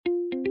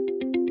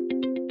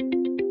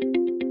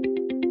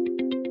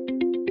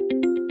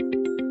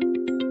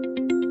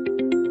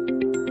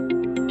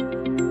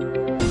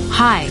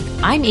Hi,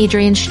 I'm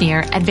Adrienne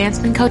Schneer,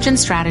 advancement coach and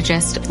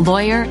strategist,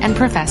 lawyer, and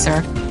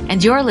professor,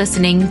 and you're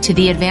listening to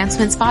the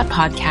Advancement Spot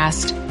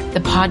podcast, the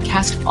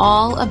podcast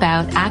all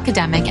about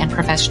academic and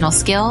professional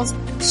skills,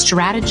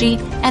 strategy,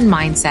 and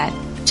mindset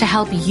to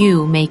help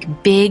you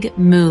make big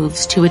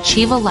moves to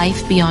achieve a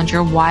life beyond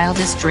your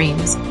wildest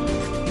dreams.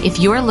 If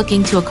you're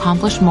looking to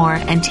accomplish more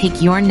and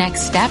take your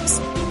next steps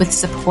with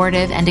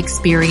supportive and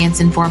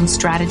experience-informed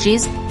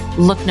strategies,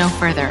 look no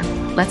further.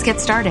 Let's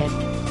get started.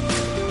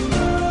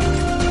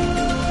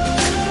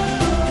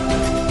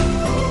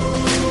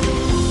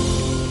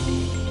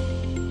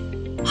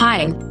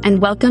 Hi,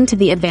 and welcome to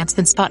the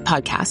Advancement Spot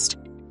podcast.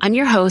 I'm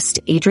your host,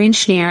 Adrienne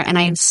Schneer, and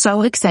I am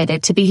so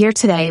excited to be here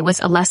today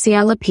with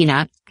Olessia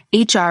Lapina,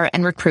 HR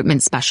and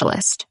recruitment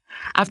specialist.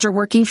 After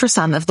working for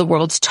some of the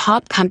world's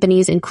top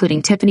companies,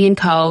 including Tiffany &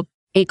 Co.,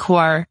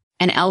 Accor,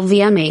 and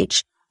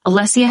LVMH,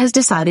 Olessia has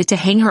decided to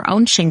hang her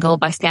own shingle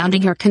by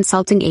founding her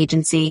consulting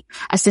agency,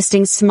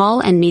 assisting small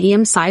and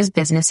medium-sized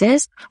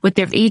businesses with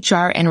their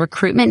HR and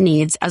recruitment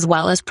needs, as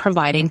well as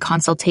providing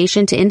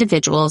consultation to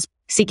individuals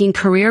seeking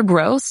career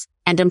growth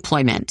and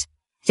employment.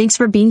 Thanks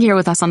for being here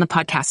with us on the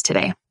podcast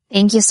today.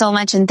 Thank you so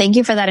much. And thank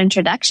you for that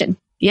introduction.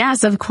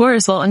 Yes, of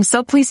course. Well, I'm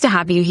so pleased to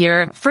have you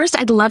here. First,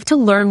 I'd love to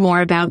learn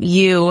more about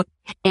you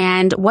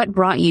and what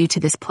brought you to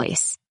this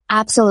place.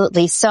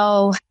 Absolutely.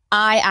 So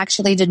I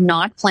actually did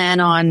not plan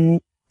on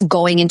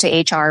going into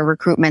HR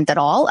recruitment at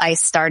all. I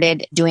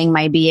started doing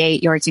my BA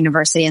at York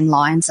University in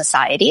Law and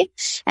Society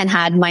and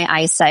had my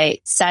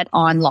eyesight set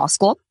on law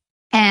school.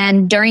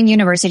 And during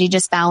university,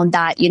 just found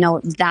that,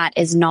 that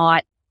is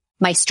not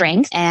my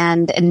strength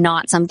and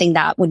not something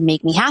that would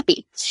make me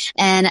happy.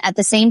 And at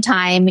the same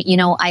time,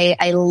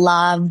 I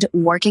loved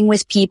working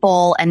with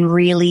people and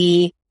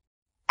really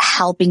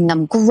helping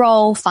them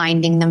grow,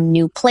 finding them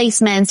new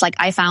placements. Like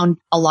I found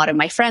a lot of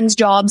my friends'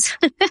 jobs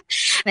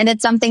and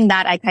it's something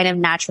that I kind of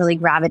naturally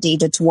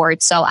gravitated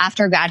towards. So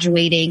after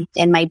graduating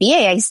in my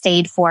BA, I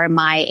stayed for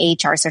my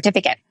HR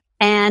certificate.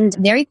 And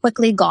very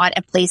quickly got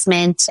a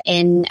placement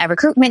in a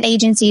recruitment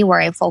agency where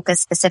I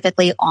focused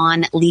specifically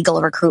on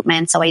legal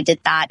recruitment. So I did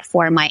that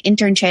for my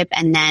internship.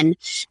 And then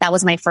that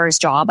was my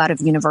first job out of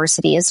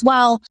university as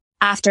well.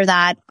 After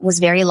that, was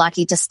very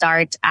lucky to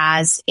start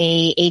as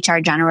a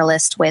HR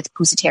generalist with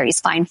Pusatteri's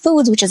Fine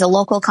Foods, which is a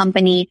local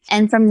company.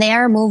 And from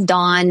there, moved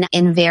on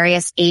in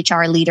various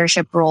HR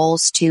leadership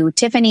roles to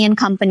Tiffany &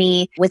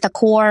 Company. With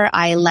Accor,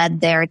 I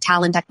led their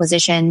talent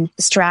acquisition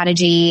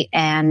strategy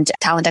and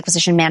talent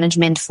acquisition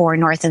management for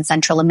North and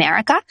Central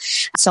America.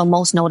 So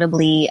most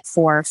notably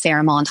for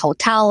Fairmont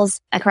hotels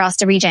across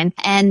the region.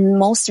 And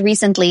most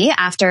recently,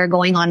 after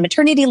going on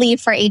maternity leave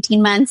for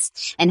 18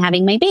 months and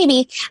having my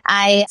baby,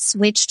 I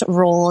switched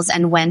roles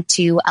and went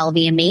to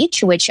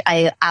LVMH, which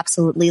I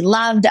absolutely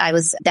loved. I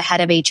was the head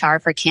of HR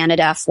for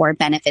Canada for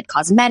Benefit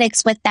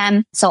Cosmetics with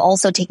them. So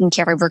also taking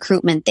care of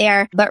recruitment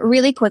there, but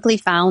really quickly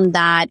found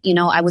that,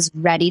 I was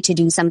ready to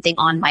do something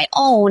on my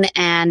own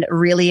and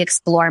really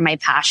explore my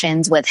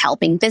passions with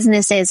helping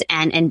businesses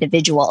and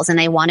individuals. And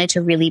I wanted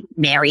to really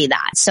marry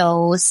that.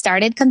 So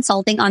started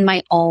consulting on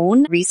my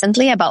own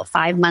recently, about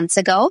 5 months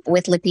ago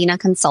with Lapina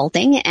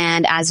Consulting.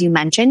 And as you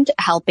mentioned,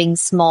 helping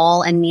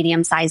small and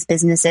medium-sized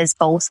businesses,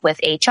 both with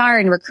HR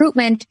and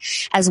recruitment,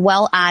 as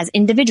well as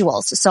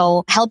individuals.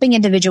 So helping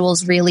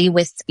individuals really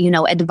with,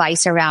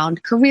 advice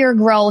around career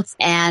growth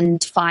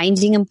and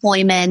finding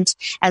employment,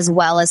 as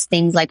well as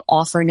things like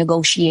offer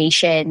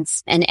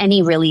negotiations and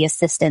any really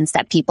assistance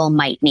that people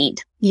might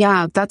need.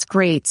 Yeah, that's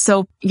great.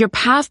 So your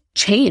path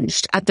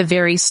changed at the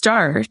very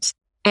start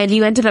and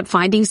you ended up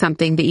finding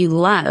something that you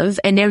love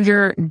and now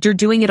you're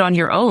doing it on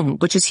your own,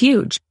 which is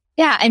huge.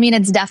 Yeah,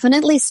 it's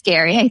definitely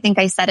scary. I think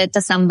I said it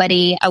to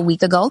somebody a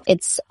week ago.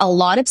 It's a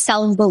lot of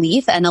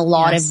self-belief and a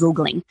lot of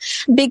Googling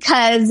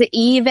because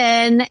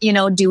even,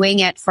 doing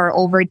it for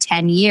over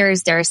 10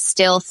 years, there are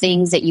still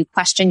things that you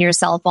question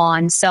yourself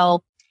on.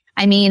 So,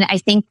 I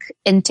think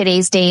in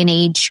today's day and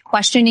age,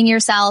 questioning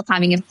yourself,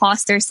 having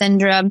imposter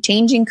syndrome,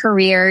 changing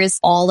careers,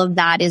 all of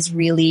that is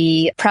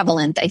really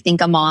prevalent, I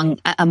think, among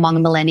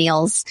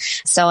millennials.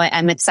 So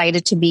I'm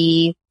excited to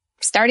be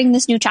starting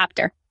this new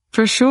chapter.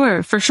 For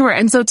sure.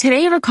 And so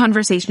today our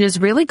conversation is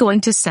really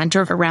going to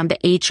center around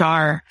the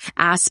HR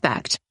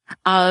aspect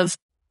of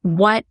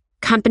what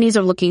companies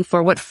are looking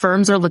for, what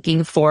firms are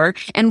looking for,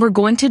 and we're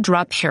going to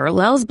draw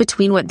parallels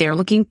between what they're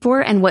looking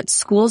for and what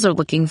schools are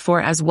looking for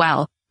as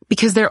well.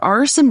 Because there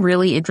are some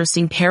really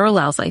interesting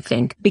parallels, I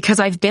think, because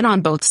I've been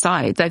on both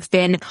sides. I've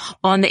been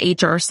on the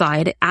HR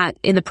side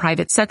in the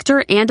private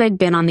sector, and I've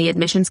been on the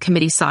admissions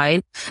committee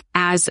side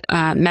as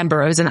a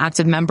member. I was an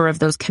active member of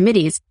those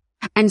committees.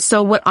 And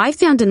so what I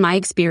found in my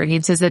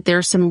experience is that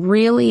there's some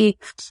really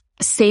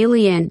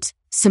salient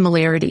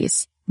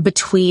similarities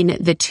between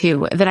the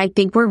two that I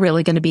think we're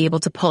really going to be able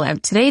to pull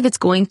out today that's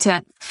going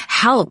to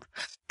help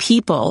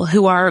people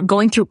who are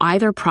going through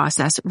either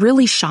process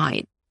really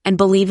shine and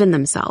believe in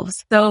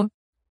themselves. So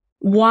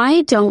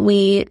why don't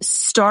we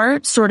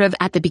start sort of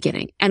at the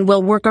beginning and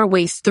we'll work our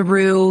way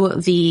through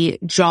the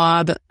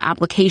job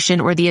application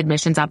or the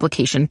admissions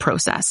application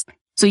process.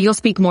 So you'll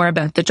speak more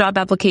about the job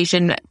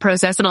application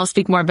process and I'll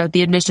speak more about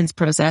the admissions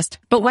process.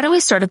 But why don't we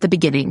start at the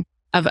beginning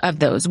of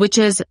those, which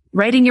is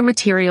writing your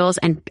materials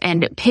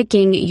and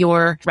picking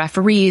your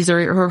referees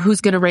or who's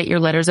going to write your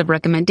letters of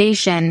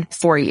recommendation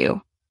for you.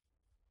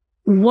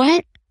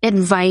 What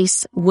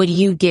advice would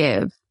you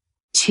give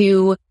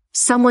to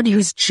someone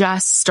who's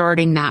just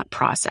starting that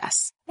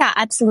process? Yeah,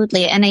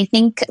 absolutely. And I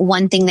think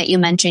one thing that you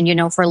mentioned,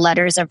 for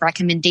letters of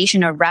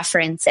recommendation or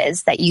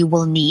references that you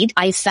will need,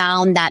 I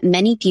found that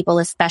many people,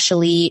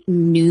 especially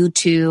new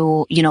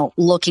to,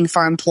 looking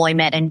for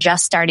employment and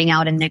just starting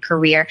out in their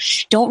career,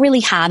 don't really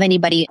have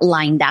anybody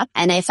lined up.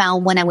 And I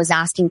found when I was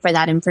asking for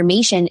that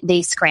information,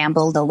 they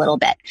scrambled a little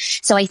bit.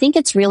 So I think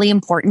it's really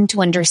important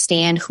to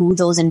understand who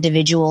those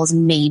individuals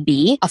may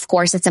be. Of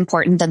course, it's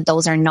important that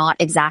those are not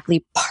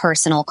exactly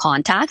personal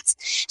contacts.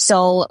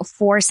 So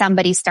for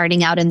somebody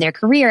starting out in their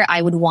career,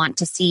 I would want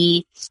to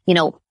see,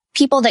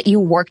 people that you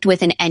worked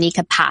with in any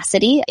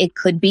capacity. It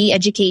could be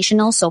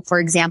educational. So for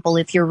example,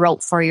 if you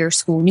wrote for your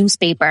school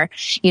newspaper,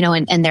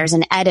 and there's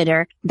an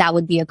editor, that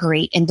would be a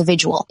great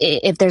individual.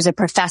 If there's a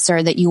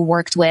professor that you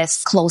worked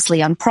with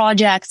closely on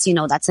projects,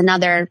 that's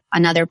another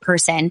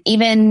person.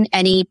 Even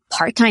any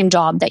part-time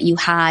job that you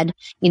had,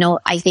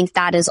 I think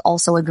that is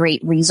also a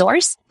great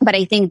resource. But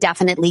I think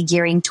definitely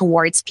gearing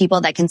towards people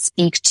that can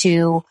speak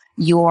to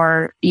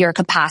your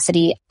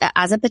capacity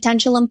as a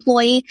potential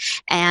employee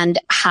and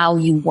how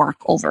you work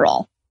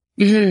overall.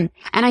 Mm-hmm.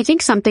 And I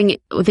think something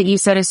that you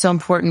said is so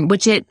important,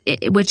 which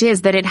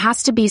is that it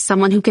has to be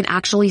someone who can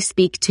actually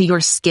speak to your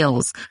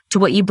skills, to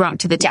what you brought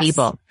to the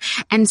table.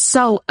 And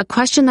so a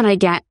question that I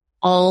get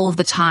all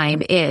the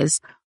time is,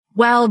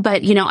 well,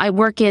 but I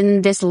work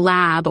in this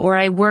lab or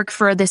I work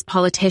for this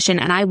politician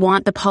and I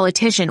want the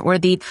politician or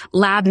the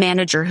lab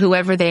manager,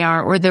 whoever they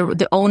are, or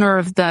the owner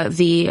of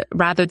the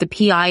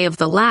PI of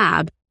the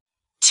lab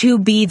to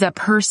be the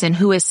person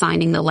who is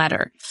signing the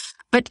letter.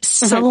 But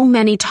so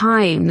many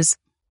times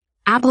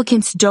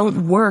applicants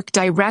don't work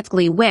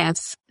directly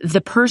with the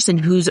person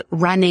who's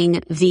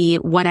running the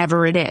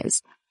whatever it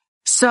is.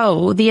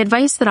 So the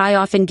advice that I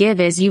often give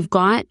is you've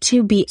got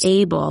to be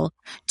able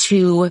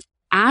to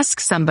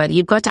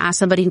you've got to ask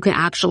somebody who can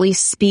actually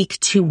speak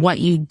to what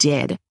you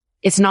did.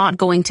 It's not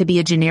going to be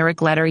a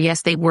generic letter.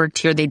 Yes, they worked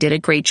here. They did a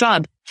great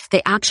job.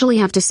 They actually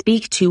have to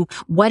speak to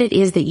what it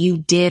is that you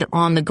did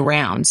on the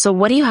ground. So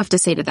what do you have to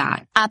say to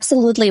that?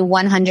 Absolutely.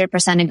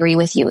 100% agree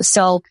with you.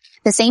 So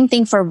the same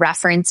thing for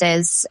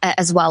references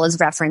as well as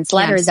reference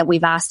letters that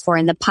we've asked for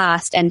in the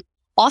past. And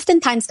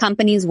oftentimes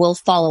companies will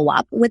follow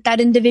up with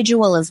that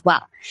individual as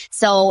well.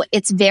 So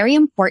it's very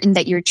important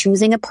that you're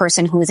choosing a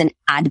person who is an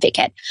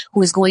advocate,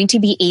 who is going to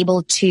be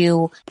able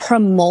to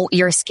promote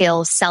your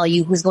skills, sell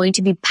you, who's going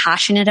to be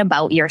passionate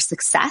about your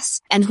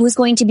success, and who's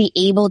going to be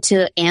able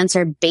to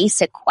answer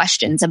basic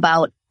questions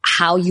about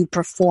how you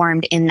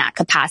performed in that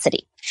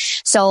capacity.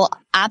 So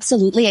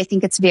absolutely, I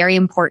think it's very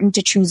important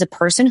to choose a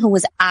person who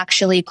is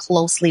actually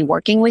closely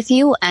working with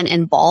you and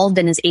involved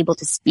and is able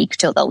to speak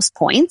to those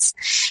points.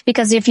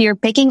 Because if you're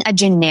picking a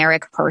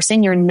generic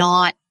person, you're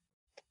not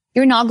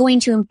going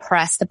to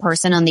impress the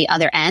person on the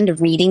other end of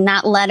reading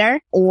that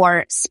letter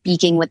or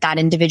speaking with that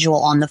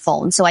individual on the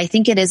phone. So I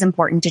think it is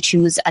important to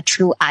choose a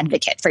true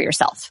advocate for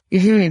yourself.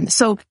 Mm-hmm.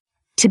 So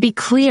to be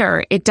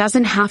clear, it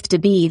doesn't have to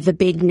be the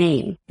big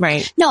name,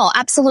 right? No,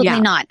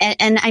 absolutely not.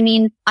 And I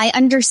mean, I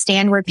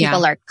understand where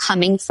people are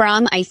coming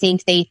from. I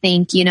think they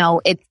think,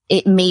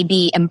 it may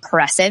be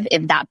impressive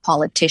if that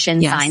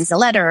politician signs the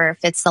letter or if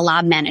it's the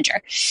lab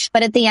manager.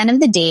 But at the end of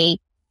the day,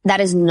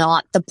 that is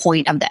not the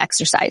point of the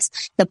exercise.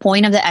 The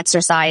point of the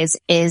exercise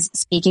is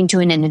speaking to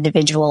an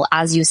individual,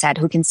 as you said,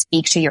 who can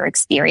speak to your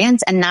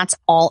experience. And that's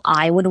all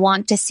I would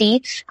want to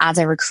see as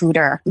a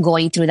recruiter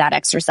going through that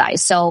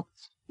exercise. So,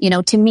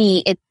 to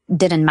me, it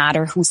didn't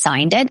matter who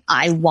signed it.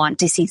 I want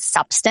to see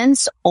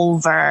substance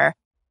over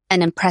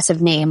an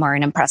impressive name or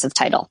an impressive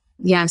title.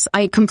 Yes,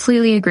 I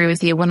completely agree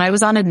with you. When I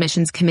was on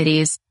admissions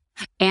committees,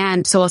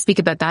 and so I'll speak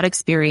about that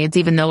experience,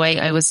 even though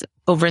I was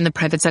over in the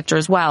private sector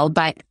as well.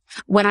 But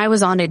when I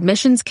was on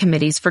admissions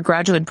committees for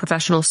graduate and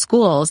professional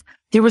schools,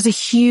 there was a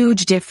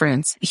huge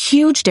difference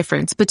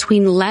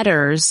between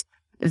letters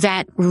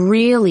that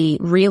really,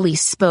 really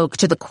spoke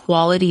to the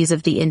qualities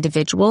of the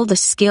individual, the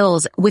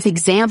skills with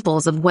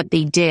examples of what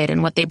they did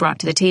and what they brought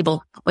to the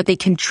table, what they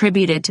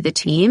contributed to the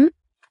team,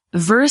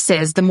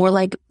 versus the more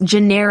like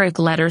generic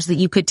letters that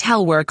you could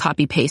tell were a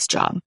copy-paste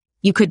job.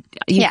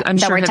 I'm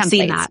sure have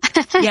seen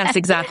that. Yes,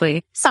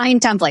 exactly.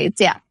 Signed templates.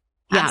 Yeah,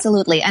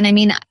 absolutely. And I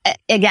mean,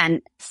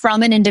 again,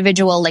 from an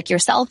individual like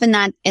yourself in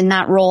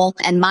that role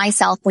and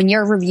myself, when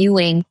you're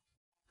reviewing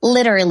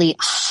literally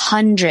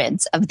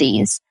hundreds of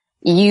these,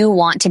 you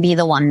want to be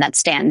the one that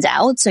stands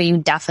out. So you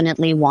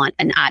definitely want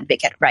an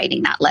advocate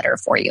writing that letter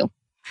for you.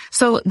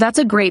 So that's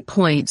a great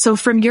point. So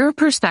from your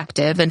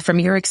perspective and from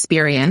your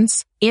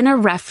experience, in a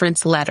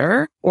reference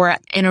letter or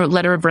in a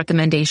letter of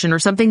recommendation or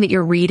something that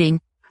you're reading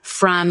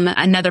from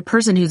another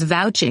person who's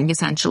vouching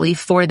essentially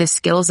for the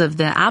skills of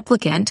the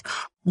applicant,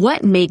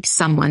 what makes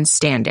someone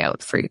stand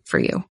out for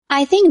you?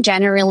 I think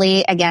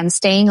generally, again,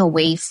 staying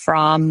away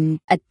from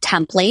a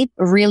template,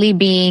 really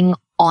being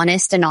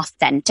honest and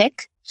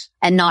authentic,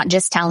 and not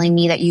just telling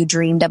me that you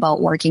dreamed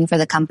about working for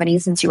the company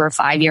since you were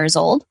 5 years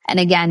old. And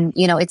again,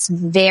 it's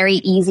very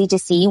easy to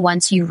see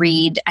once you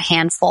read a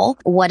handful,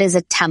 what is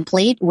a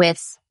template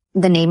with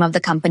the name of the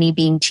company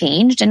being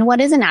changed and what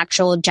is an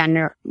actual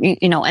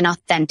an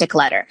authentic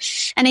letter.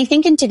 And I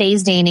think in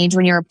today's day and age,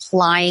 when you're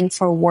applying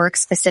for work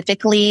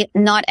specifically,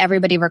 not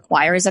everybody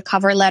requires a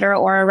cover letter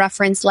or a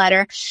reference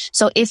letter.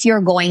 So if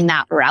you're going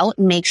that route,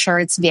 make sure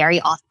it's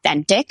very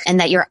authentic and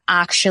that you're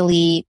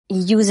actually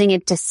using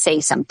it to say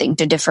something,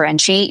 to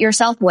differentiate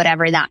yourself,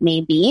 whatever that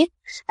may be,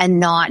 and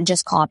not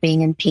just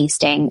copying and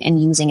pasting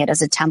and using it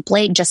as a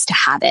template just to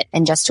have it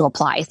and just to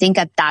apply. I think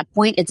at that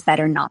point, it's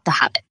better not to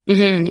have it.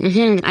 Mm-hmm,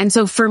 mm-hmm. And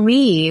so for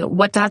me,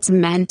 what that's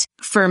meant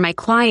for my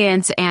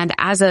clients and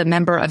as a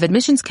member of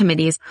admissions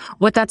committees,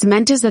 what that's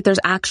meant is that there's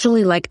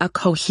actually like a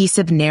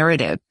cohesive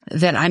narrative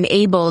that I'm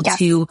able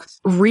to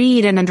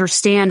read and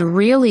understand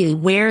really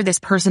where this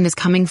person is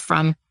coming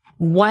from,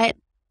 what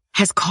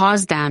has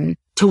caused them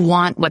to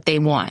want what they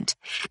want.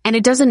 And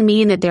it doesn't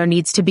mean that there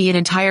needs to be an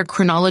entire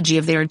chronology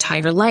of their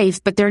entire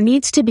life, but there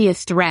needs to be a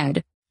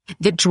thread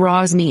that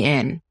draws me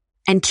in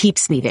and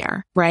keeps me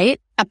there,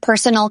 right? A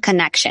personal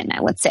connection,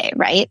 I would say,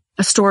 right?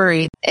 A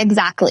story.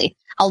 Exactly.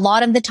 A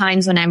lot of the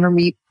times when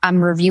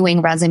I'm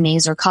reviewing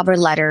resumes or cover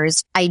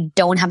letters, I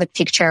don't have a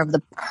picture of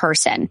the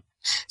person.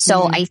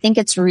 So I think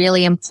it's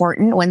really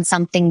important when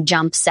something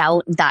jumps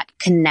out that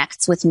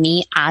connects with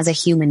me as a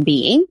human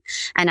being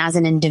and as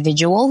an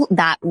individual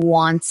that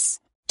wants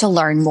to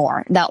learn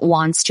more, that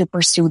wants to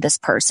pursue this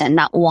person,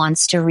 that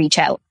wants to reach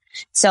out.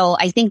 So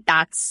I think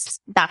that's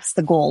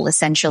the goal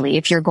essentially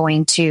if you're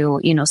going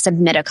to,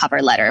 submit a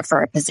cover letter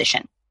for a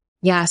position.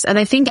 Yes. And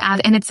I think,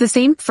 and it's the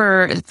same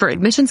for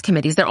admissions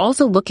committees. They're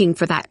also looking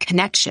for that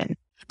connection.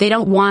 They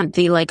don't want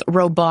the like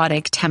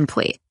robotic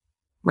template,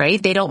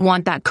 right? They don't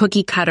want that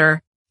cookie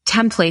cutter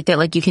template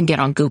that you can get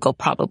on Google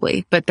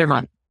probably, but they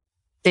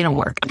don't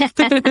work.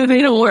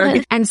 They don't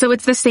work. And so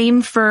it's the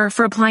same for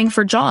applying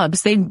for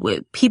jobs.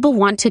 People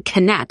want to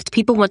connect.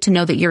 People want to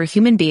know that you're a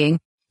human being.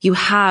 You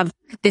have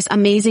this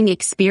amazing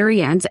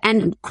experience.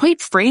 And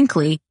quite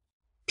frankly,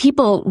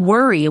 people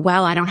worry,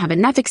 well, I don't have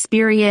enough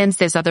experience.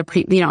 There's other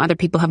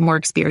people have more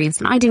experience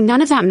than I do.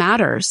 None of that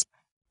matters.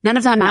 None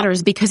of that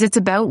matters because it's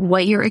about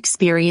what your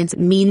experience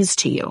means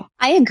to you.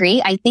 I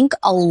agree. I think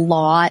a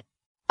lot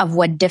of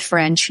what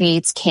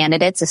differentiates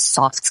candidates is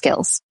soft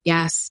skills.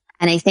 Yes.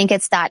 And I think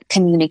it's that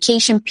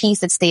communication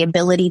piece. It's the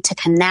ability to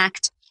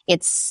connect.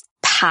 It's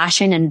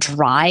passion and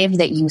drive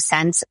that you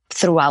sense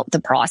throughout the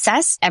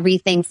process.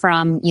 Everything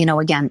from,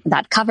 again,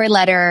 that cover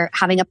letter,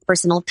 having a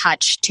personal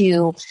touch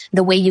to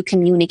the way you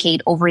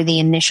communicate over the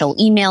initial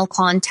email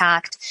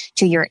contact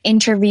to your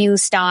interview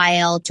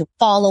style to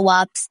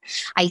follow-ups.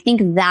 I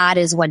think that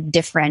is what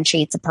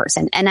differentiates a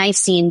person. And I've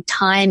seen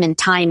time and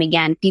time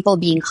again, people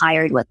being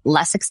hired with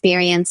less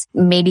experience,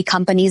 maybe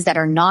companies that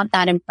are not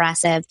that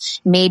impressive,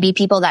 maybe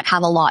people that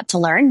have a lot to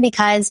learn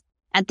because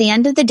at the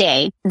end of the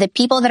day, the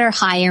people that are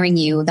hiring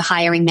you, the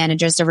hiring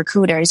managers, the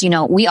recruiters,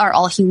 we are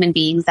all human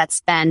beings that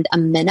spend a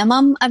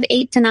minimum of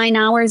 8 to 9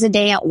 hours a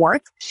day at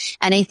work.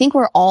 And I think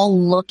we're all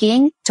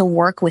looking to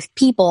work with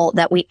people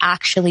that we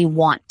actually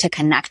want to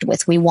connect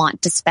with. We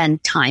want to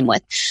spend time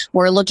with.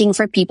 We're looking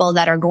for people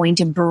that are going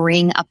to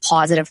bring a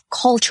positive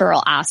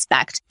cultural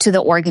aspect to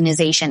the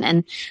organization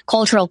and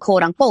cultural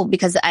quote unquote,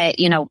 because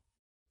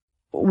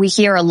we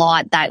hear a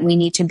lot that we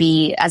need to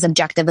be as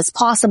objective as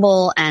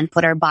possible and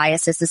put our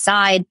biases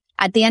aside.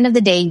 At the end of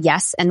the day,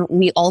 yes, and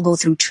we all go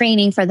through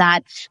training for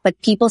that,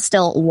 but people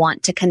still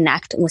want to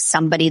connect with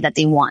somebody that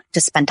they want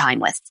to spend time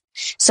with.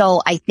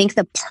 So I think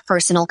the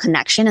personal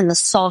connection and the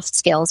soft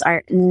skills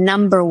are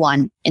number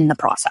one in the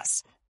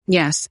process.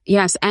 Yes,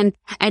 yes. And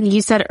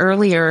you said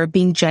earlier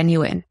being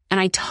genuine, and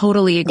I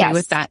totally agree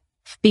with that.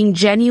 Being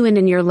genuine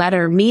in your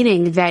letter,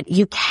 meaning that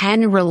you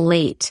can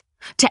relate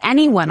to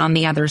anyone on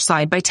the other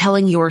side by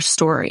telling your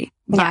story,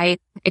 by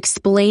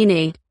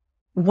explaining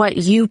what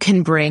you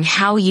can bring,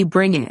 how you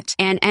bring it.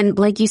 And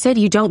like you said,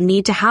 you don't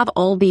need to have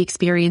all the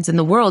experience in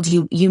the world.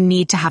 You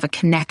need to have a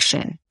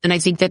connection. And I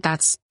think that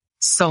that's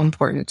so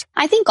important.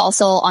 I think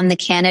also on the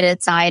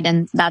candidate side,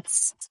 and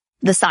that's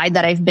the side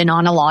that I've been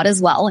on a lot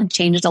as well and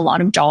changed a lot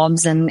of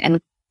jobs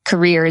and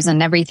careers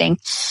and everything.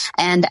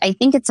 And I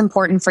think it's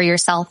important for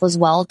yourself as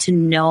well to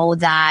know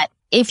that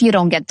if you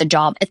don't get the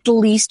job, at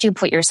least you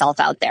put yourself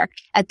out there.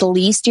 At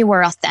least you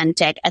were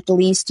authentic. At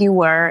least you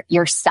were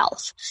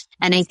yourself.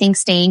 And I think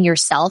staying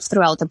yourself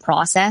throughout the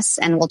process,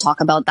 and we'll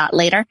talk about that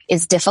later,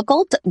 is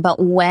difficult. But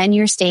when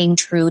you're staying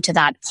true to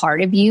that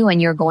part of you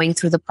and you're going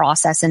through the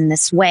process in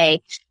this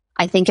way,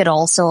 I think it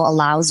also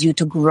allows you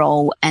to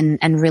grow and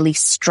really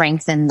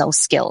strengthen those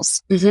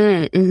skills.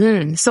 Mm-hmm,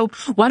 mm-hmm. So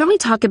why don't we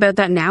talk about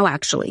that now,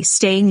 actually,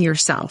 staying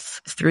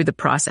yourself through the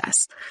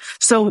process.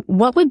 So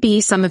what would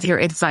be some of your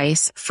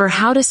advice for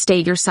how to stay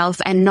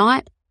yourself and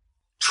not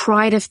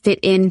try to fit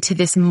into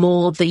this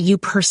mold that you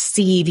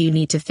perceive you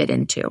need to fit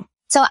into?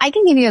 So I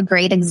can give you a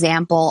great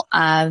example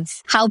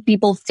of how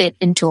people fit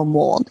into a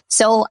mold.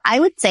 So I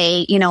would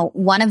say,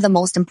 one of the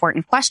most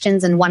important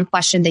questions, and one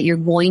question that you're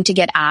going to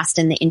get asked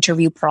in the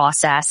interview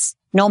process,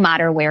 no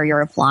matter where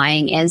you're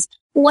applying, is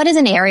what is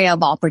an area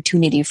of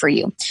opportunity for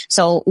you?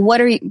 So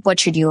what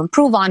should you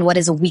improve on? What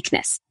is a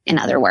weakness? In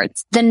other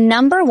words, the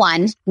number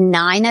one,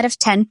 9 out of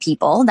 10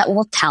 people that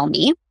will tell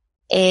me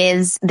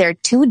is they're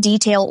too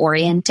detail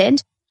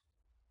oriented,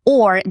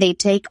 or they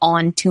take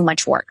on too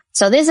much work.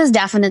 So this is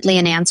definitely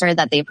an answer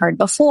that they've heard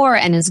before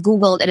and is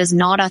Googled. It is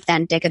not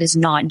authentic. It is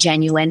not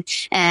genuine,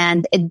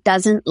 and it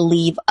doesn't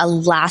leave a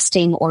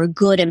lasting or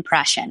good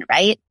impression,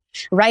 right?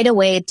 Right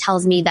away, it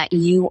tells me that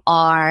you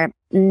are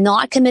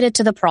not committed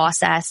to the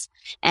process,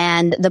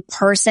 and the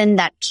person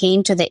that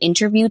came to the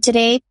interview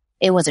today,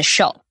 it was a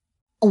show.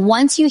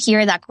 Once you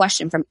hear that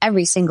question from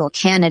every single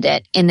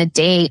candidate in a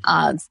day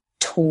of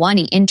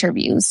 20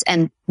 interviews,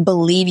 and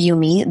believe you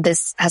me,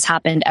 this has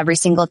happened every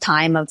single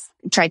time I've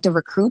tried to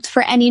recruit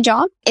for any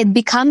job, it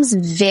becomes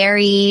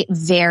very,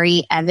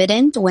 very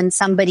evident when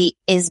somebody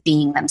is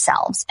being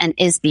themselves and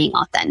is being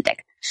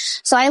authentic.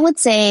 So I would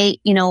say,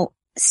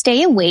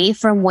 stay away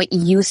from what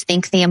you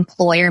think the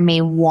employer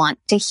may want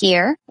to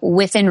hear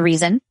within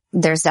reason.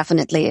 There's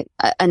definitely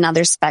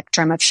another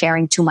spectrum of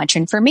sharing too much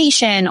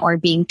information or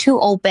being too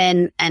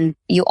open, and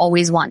you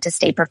always want to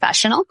stay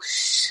professional.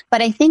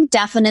 But I think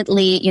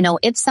definitely,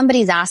 if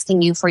somebody's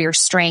asking you for your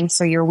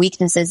strengths or your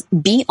weaknesses,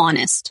 be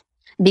honest,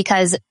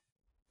 because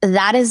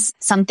that is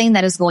something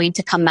that is going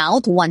to come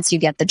out once you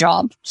get the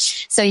job.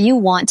 So you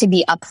want to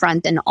be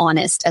upfront and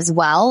honest as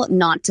well,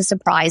 not to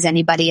surprise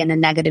anybody in a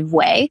negative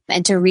way,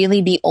 and to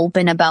really be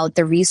open about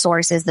the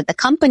resources that the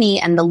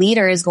company and the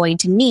leader is going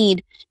to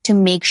need to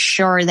make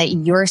sure that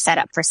you're set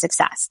up for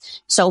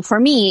success. So for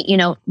me,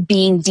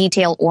 being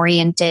detail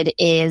oriented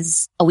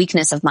is a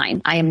weakness of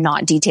mine. I am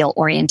not detail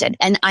oriented,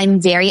 and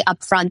I'm very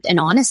upfront and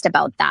honest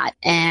about that.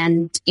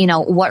 And,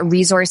 what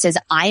resources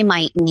I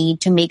might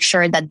need to make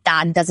sure that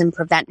that doesn't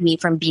prevent me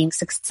from being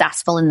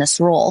successful in this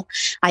role.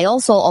 I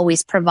also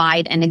always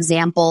provide an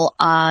example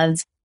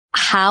of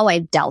how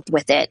I've dealt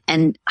with it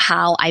and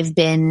how I've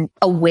been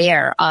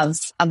aware of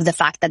the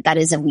fact that that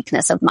is a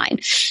weakness of mine.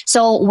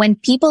 So when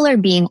people are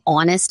being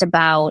honest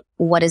about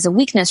what is a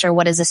weakness or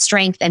what is a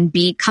strength and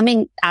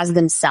coming as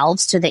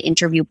themselves to the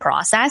interview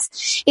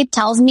process, it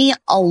tells me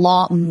a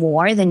lot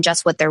more than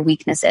just what their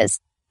weakness is.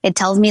 It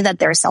tells me that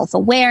they're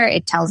self-aware.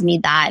 It tells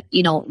me that,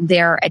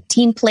 they're a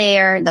team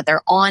player, that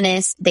they're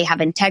honest, they have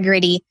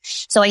integrity.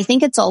 So I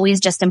think it's always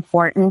just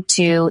important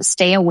to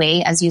stay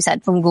away, as you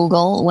said, from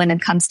Google when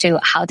it comes to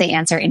how to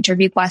answer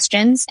interview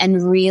questions,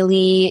 and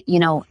really,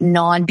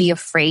 not be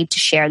afraid to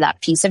share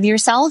that piece of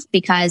yourself,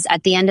 because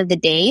at the end of the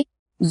day,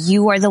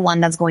 you are the one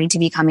that's going to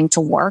be coming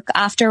to work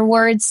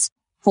afterwards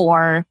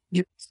for,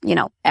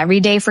 every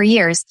day for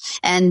years.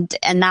 And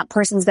that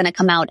person's going to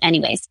come out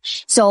anyways.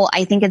 So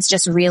I think it's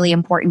just really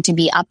important to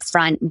be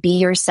upfront, be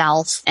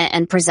yourself,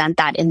 and present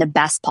that in the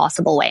best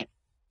possible way.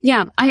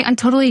 Yeah, I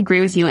totally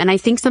agree with you. And I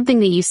think something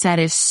that you said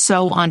is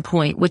so on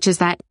point, which is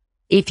that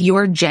if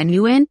you're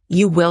genuine,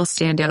 you will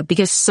stand out,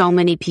 because so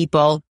many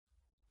people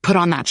put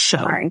on that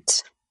show.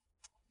 Right.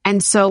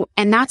 And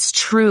that's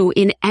true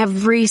in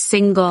every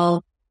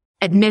single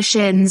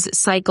admissions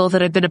cycle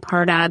that I've been a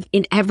part of,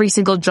 in every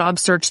single job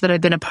search that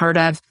I've been a part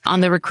of on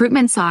the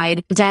recruitment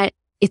side, that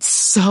it's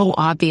so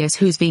obvious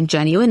who's being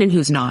genuine and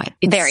who's not.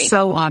 It's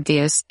so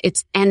obvious.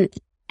 And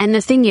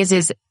the thing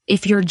is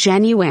if you're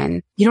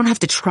genuine, you don't have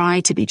to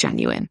try to be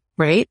genuine,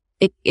 right?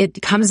 It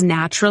comes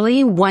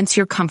naturally once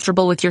you're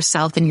comfortable with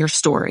yourself and your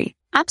story.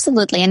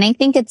 Absolutely. And I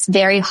think it's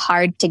very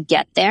hard to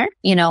get there.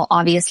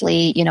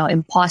 Obviously,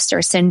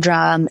 imposter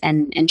syndrome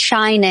and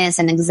shyness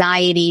and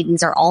anxiety,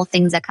 these are all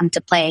things that come to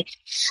play.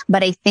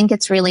 But I think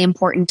it's really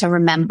important to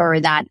remember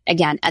that,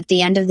 again, at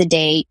the end of the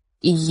day,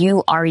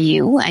 you are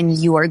you, and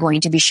you are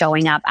going to be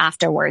showing up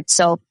afterwards.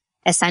 So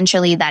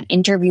essentially that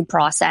interview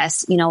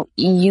process,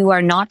 you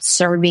are not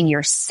serving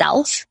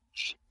yourself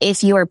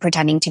if you are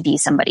pretending to be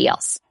somebody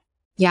else.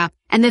 Yeah.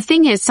 And the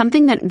thing is,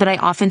 something that I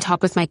often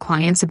talk with my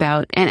clients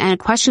about, and a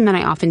question that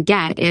I often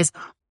get is,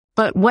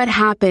 but what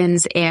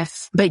happens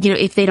if they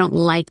don't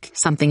like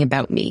something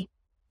about me?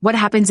 What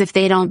happens if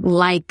they don't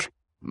like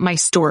my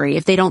story,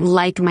 if they don't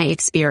like my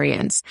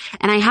experience?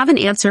 And I have an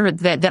answer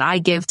that I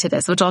give to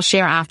this, which I'll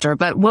share after,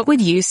 but what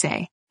would you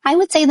say? I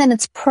would say that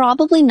it's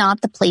probably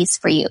not the place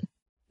for you.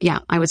 Yeah,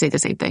 I would say the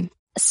same thing.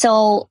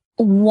 So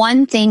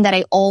one thing that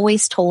I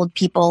always told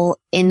people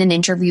in an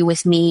interview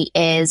with me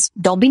is,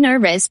 don't be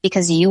nervous,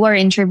 because you are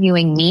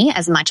interviewing me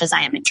as much as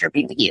I am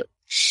interviewing you.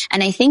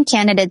 And I think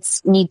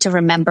candidates need to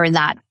remember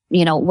that,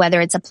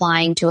 whether it's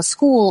applying to a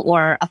school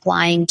or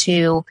applying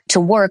to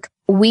work,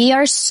 we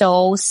are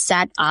so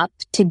set up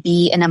to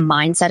be in a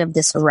mindset of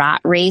this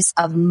rat race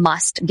of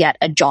must get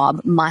a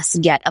job,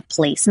 must get a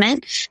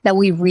placement, that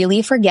we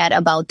really forget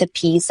about the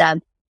piece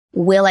of,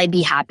 will I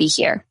be happy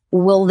here?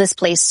 Will this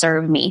place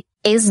serve me?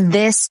 Is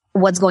this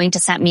what's going to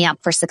set me up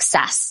for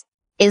success?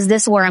 Is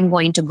this where I'm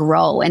going to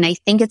grow? And I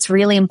think it's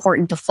really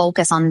important to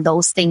focus on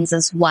those things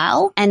as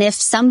well. And if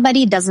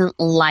somebody doesn't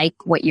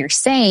like what you're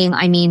saying,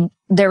 I mean,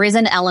 there is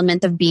an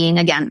element of being,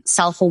 again,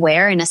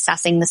 self-aware and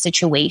assessing the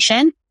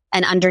situation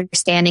and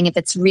understanding if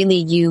it's really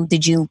you.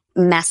 Did you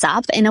mess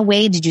up in a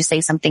way? Did you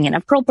say something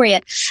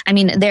inappropriate? I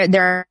mean,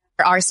 there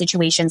are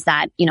situations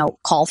that,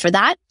 call for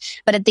that.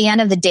 But at the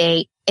end of the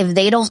day, if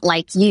they don't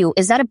like you,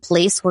 is that a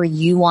place where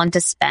you want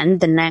to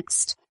spend the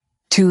next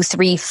 2,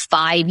 3,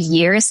 5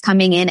 years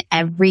coming in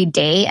every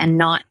day and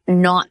not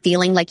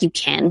feeling like you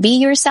can be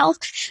yourself?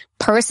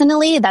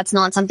 Personally, that's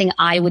not something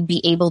I would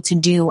be able to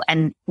do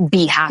and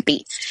be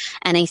happy.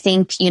 And I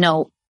think,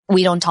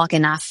 we don't talk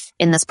enough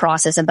in this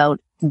process about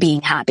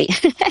being happy.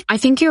 I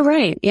think you're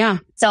right. Yeah.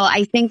 So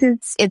I think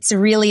it's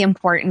really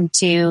important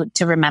to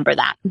remember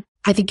that.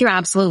 I think you're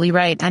absolutely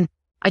right. And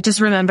I just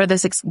remember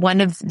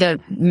one of the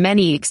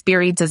many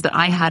experiences that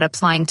I had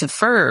applying to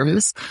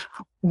firms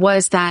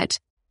was that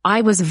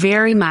I was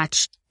very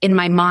much in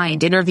my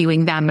mind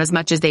interviewing them as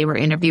much as they were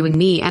interviewing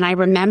me. And I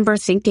remember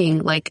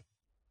thinking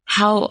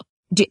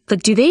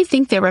do they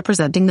think they're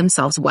representing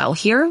themselves well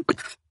here?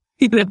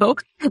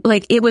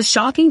 It was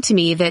shocking to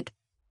me that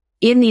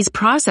in these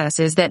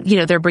processes that,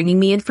 they're bringing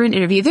me in for an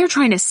interview, they're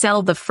trying to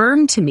sell the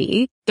firm to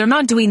me. They're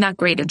not doing that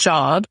great a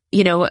job.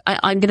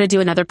 I'm going to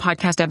do another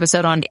podcast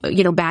episode on,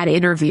 bad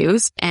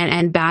interviews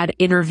and bad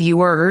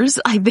interviewers.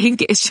 I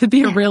think it should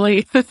be a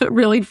really,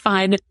 really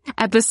fun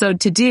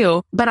episode to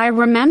do. But I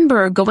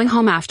remember going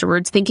home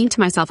afterwards thinking to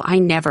myself, I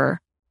never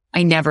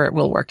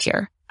will work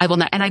here. I will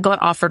not. And I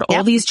got offered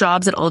all these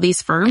jobs at all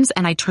these firms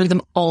and I turned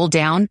them all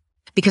down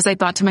because I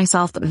thought to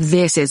myself,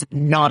 this is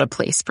not a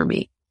place for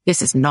me.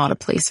 This is not a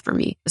place for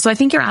me. So I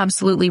think you're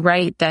absolutely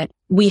right that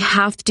we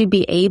have to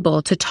be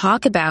able to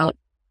talk about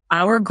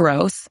our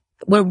growth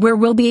where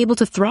we'll be able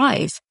to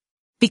thrive.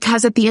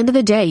 Because at the end of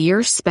the day,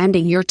 you're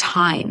spending your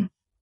time,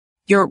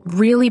 your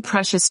really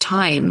precious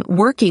time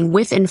working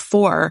with and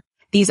for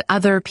these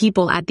other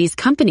people at these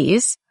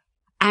companies.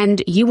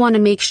 And you want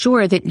to make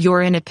sure that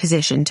you're in a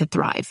position to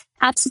thrive.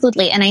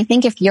 Absolutely. And I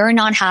think if you're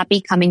not happy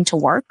coming to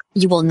work,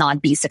 you will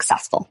not be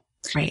successful.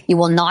 Right. You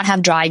will not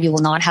have drive. You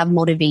will not have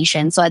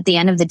motivation. So at the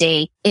end of the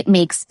day, it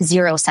makes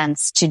zero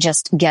sense to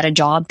just get a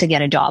job to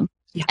get a job.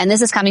 Yeah. And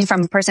this is coming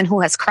from a person who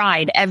has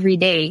cried every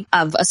day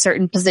of a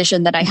certain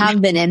position that I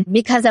have been in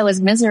because I was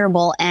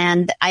miserable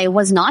and I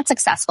was not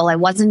successful. I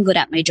wasn't good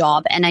at my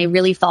job. And I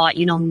really thought,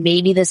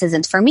 maybe this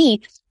isn't for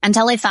me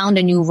until I found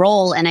a new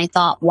role. And I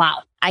thought,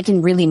 wow, I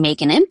can really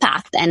make an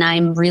impact and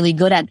I'm really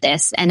good at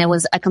this. And it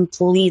was a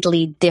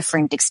completely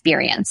different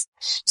experience.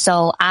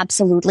 So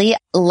absolutely,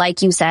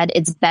 like you said,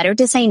 it's better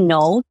to say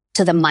no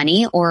to the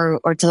money or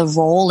to the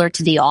role or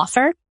to the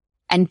offer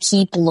and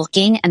keep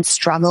looking and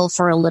struggle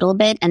for a little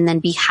bit and then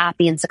be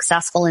happy and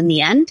successful in the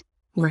end.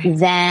 Right.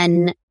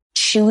 Then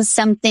choose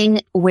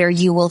something where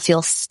you will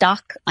feel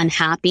stuck,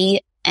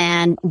 unhappy,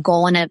 and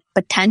go on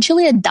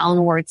potentially a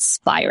downward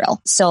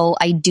spiral. So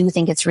I do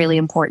think it's really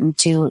important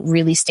to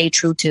really stay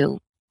true to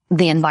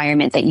the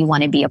environment that you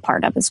want to be a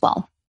part of as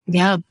well.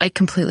 Yeah, I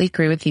completely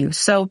agree with you.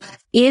 So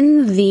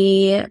in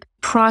the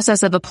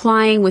process of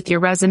applying with your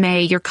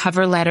resume, your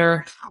cover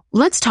letter,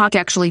 let's talk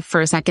actually for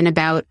a second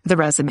about the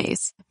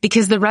resumes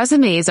because the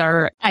resumes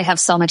are... I have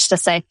so much to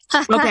say.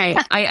 Okay.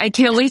 I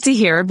can't wait to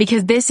hear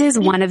because this is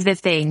one of the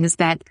things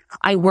that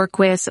I work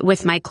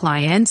with my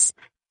clients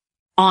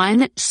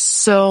on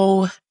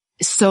so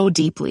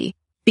deeply.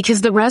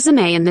 Because the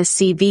resume and the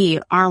CV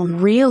are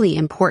really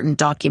important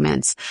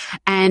documents.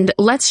 And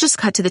let's just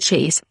cut to the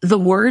chase. The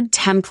word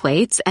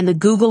templates and the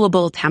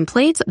Googleable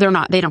templates,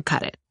 they don't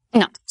cut it.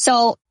 No.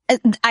 So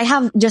I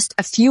have just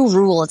a few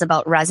rules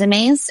about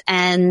resumes.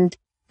 And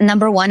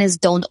number one is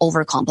don't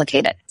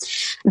overcomplicate it.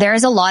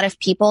 There's a lot of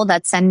people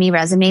that send me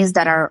resumes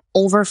that are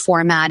over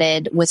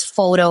formatted with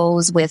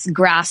photos, with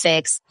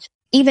graphics.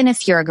 Even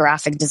if you're a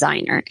graphic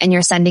designer and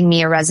you're sending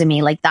me a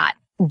resume like that,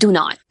 do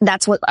not.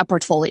 That's what a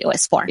portfolio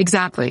is for.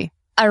 Exactly.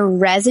 A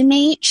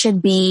resume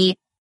should be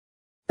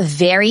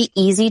very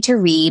easy to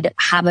read,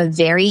 have a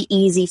very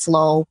easy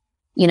flow,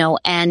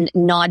 and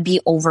not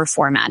be over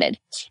formatted.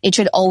 It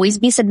should always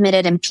be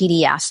submitted in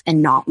PDF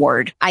and not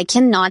Word. I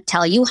cannot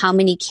tell you how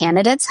many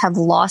candidates have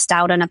lost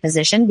out on a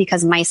position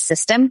because my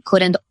system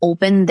couldn't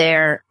open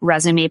their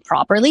resume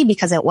properly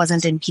because it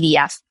wasn't in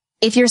PDF.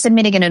 If you're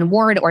submitting it in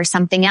Word or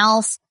something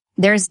else,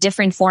 there's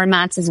different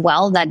formats as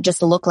well that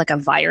just look like a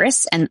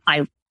virus, and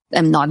I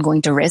am not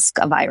going to risk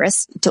a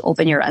virus to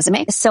open your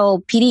resume. So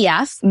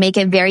PDF, make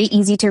it very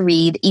easy to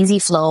read, easy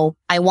flow.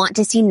 I want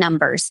to see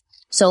numbers.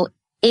 So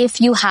if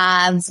you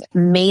have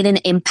made an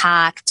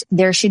impact,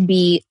 there should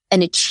be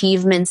an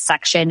achievement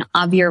section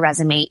of your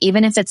resume.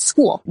 Even if it's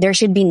school, there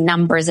should be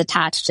numbers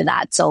attached to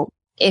that. So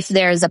if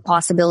there's a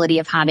possibility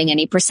of having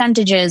any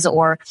percentages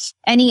or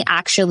any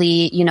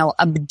actually,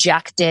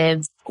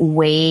 objective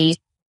way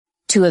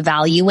to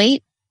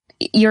evaluate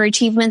your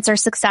achievements or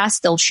success,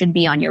 those should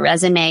be on your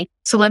resume.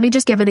 So let me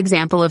just give an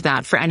example of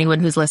that for anyone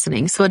who's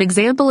listening. So an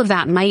example of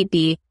that might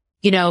be,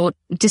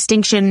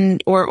 distinction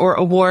or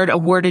award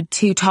awarded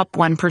to top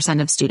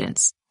 1% of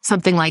students.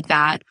 something like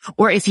that.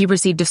 Or if you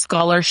received a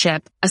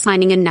scholarship,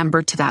 assigning a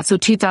number to that. So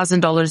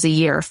 $2,000 a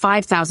year,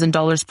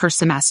 $5,000 per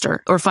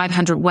semester, or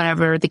 $500,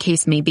 whatever the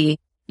case may be.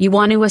 You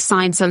want to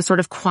assign some sort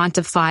of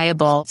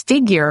quantifiable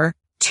figure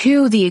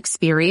to the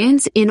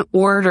experience in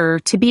order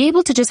to be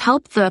able to just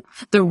help the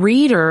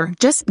reader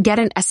just get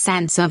a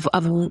sense of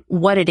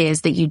what it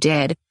is that you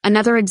did.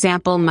 Another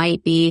example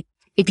might be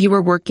if you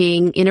were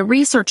working in a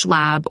research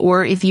lab,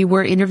 or if you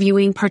were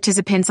interviewing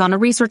participants on a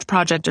research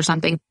project or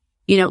something,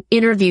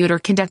 interviewed or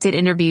conducted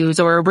interviews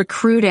or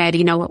recruited,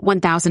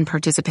 1,000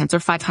 participants or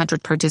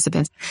 500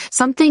 participants,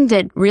 something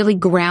that really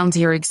grounds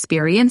your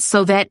experience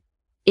so that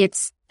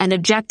it's an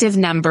objective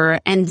number.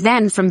 And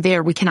then from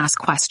there, we can ask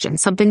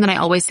questions. Something that I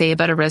always say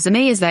about a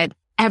resume is that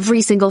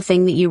every single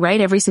thing that you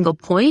write, every single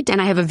point,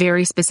 and I have a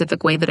very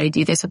specific way that I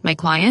do this with my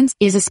clients,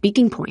 is a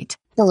speaking point.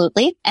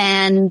 Absolutely.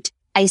 And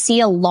I see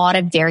a lot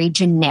of very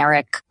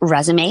generic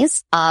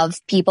resumes of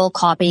people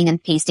copying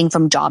and pasting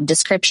from job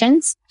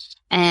descriptions.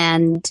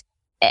 And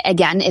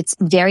again, it's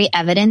very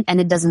evident and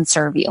it doesn't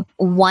serve you.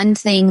 One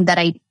thing that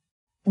I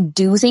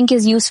do think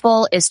is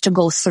useful is to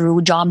go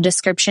through job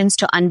descriptions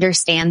to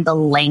understand the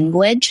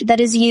language that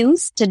is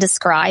used to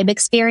describe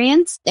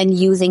experience and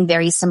using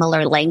very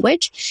similar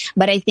language.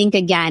 But I think,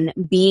 again,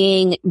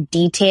 being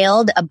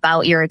detailed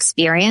about your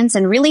experience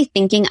and really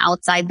thinking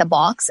outside the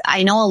box.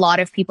 I know a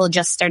lot of people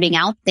just starting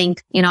out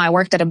think, I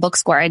worked at a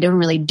bookstore. I didn't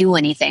really do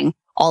anything.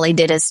 All I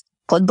did is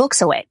put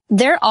books away.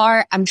 There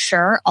are, I'm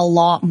sure, a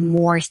lot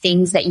more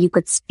things that you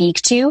could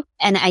speak to.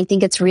 And I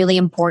think it's really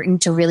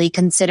important to really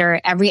consider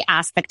every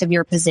aspect of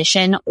your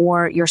position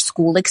or your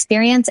school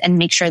experience and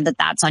make sure that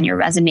that's on your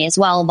resume as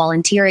well.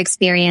 Volunteer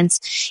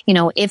experience.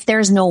 If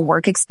there's no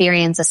work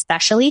experience,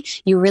 especially,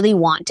 you really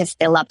want to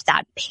fill up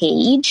that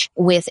page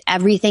with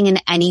everything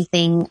and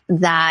anything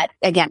that,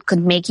 again,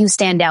 could make you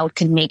stand out,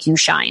 could make you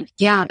shine.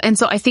 Yeah. And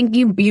so I think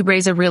you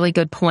raise a really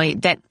good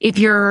point that if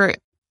you're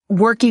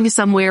working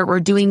somewhere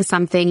or doing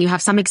something, you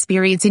have some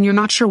experience and you're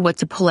not sure what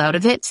to pull out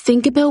of it,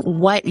 think about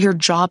what your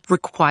job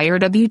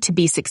required of you to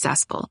be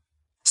successful.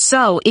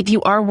 So if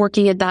you are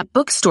working at that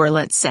bookstore,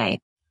 let's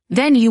say,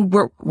 then you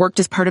worked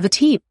as part of a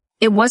team.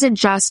 It wasn't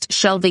just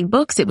shelving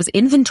books, it was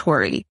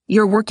inventory.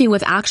 You're working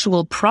with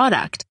actual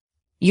product.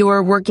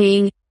 You're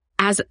working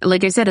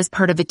like I said, as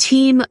part of a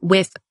team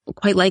with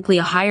quite likely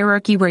a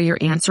hierarchy where you're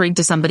answering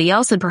to somebody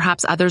else and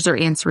perhaps others are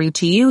answering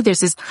to you.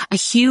 There's a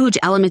huge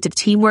element of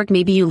teamwork.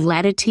 Maybe you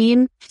led a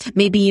team.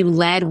 Maybe you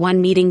led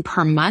one meeting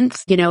per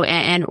month,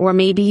 or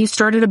maybe you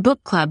started a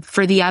book club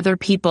for the other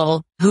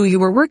people who you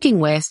were working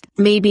with.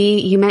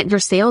 Maybe you met your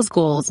sales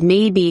goals.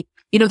 Maybe,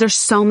 there's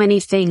so many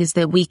things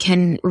that we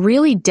can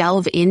really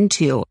delve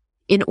into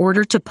in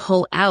order to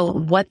pull out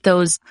what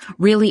those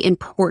really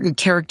important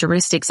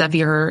characteristics of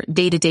your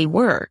day-to-day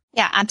were.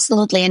 Yeah,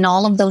 absolutely. And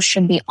all of those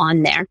should be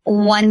on there.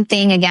 One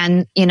thing,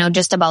 again,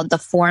 just about the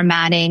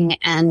formatting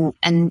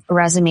and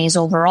resumes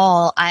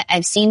overall,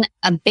 I've seen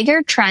a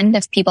bigger trend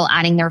of people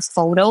adding their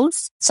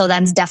photos. So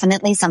that's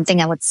definitely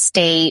something I would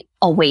stay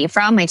away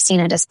from. I've seen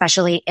it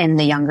especially in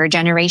the younger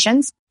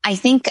generations. I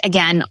think,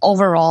 again,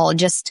 overall,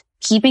 just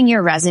keeping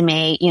your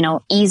resume,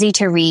 easy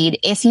to read.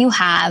 If you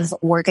have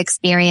work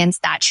experience,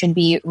 that should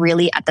be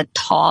really at the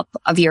top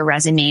of your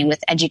resume,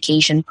 with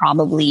education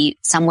probably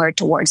somewhere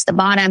towards the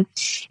bottom.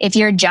 If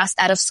you're just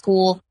out of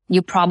school,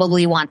 you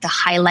probably want to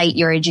highlight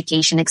your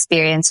education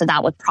experience. So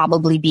that would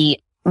probably be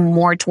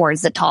more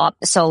towards the top.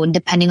 So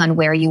depending on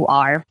where you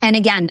are. And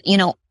again,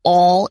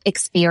 all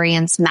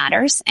experience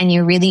matters, and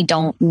you really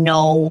don't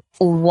know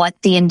what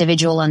the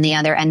individual on the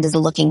other end is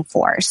looking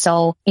for.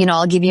 So,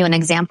 I'll give you an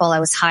example. I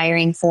was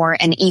hiring for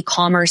an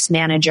e-commerce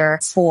manager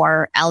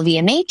for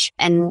LVMH,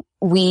 and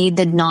we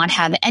did not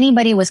have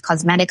anybody with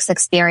cosmetics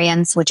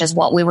experience, which is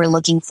what we were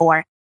looking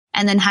for.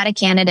 And then had a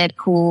candidate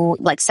who,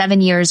 like 7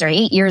 years or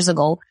 8 years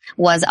ago,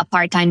 was a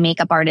part-time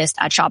makeup artist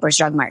at Shoppers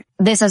Drug Mart.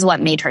 This is what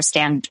made her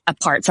stand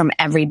apart from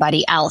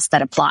everybody else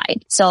that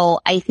applied. So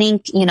I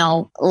think,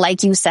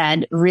 like you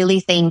said,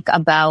 really think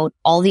about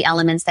all the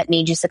elements that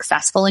made you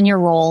successful in your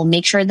role.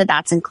 Make sure that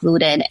that's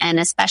included. And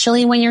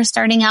especially when you're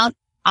starting out,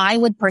 I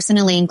would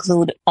personally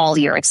include all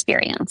your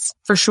experience.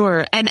 For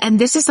sure. And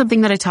this is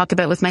something that I talk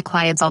about with my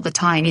clients all the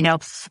time.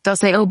 They'll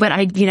say, oh, but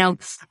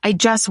I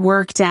just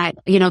worked at,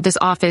 this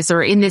office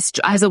or in this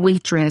as a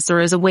waitress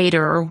or as a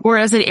waiter or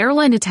as an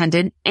airline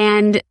attendant.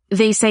 And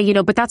they say,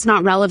 but that's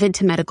not relevant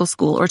to medical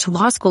school or to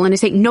law school. And I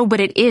say, no,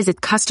 but it is. It's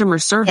customer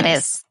service. It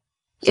is.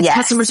 It's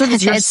customer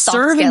service. You're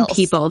serving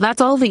people.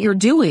 That's all that you're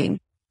doing.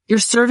 You're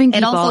serving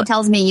people. It also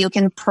tells me you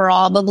can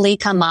probably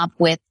come up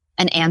with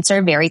an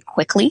answer very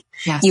quickly.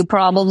 Yes. You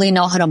probably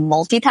know how to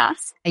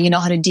multitask. You know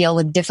how to deal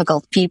with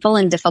difficult people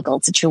in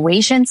difficult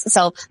situations.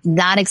 So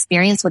that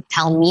experience would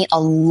tell me a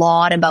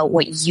lot about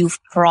what you've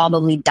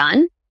probably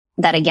done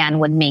that, again,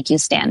 would make you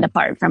stand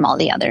apart from all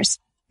the others.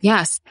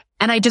 Yes.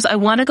 And I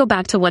want to go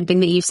back to one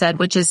thing that you said,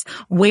 which is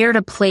where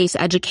to place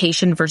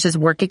education versus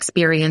work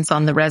experience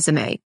on the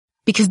resume.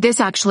 Because this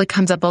actually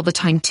comes up all the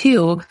time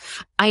too.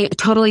 I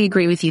totally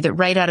agree with you that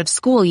right out of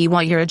school, you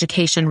want your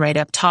education right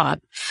up top.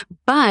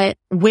 But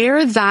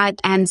where that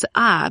ends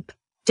up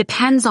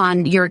depends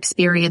on your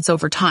experience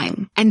over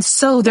time. And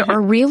so there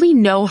are really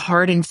no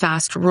hard and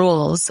fast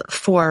rules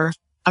for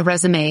a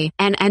resume.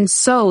 And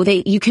so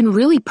you can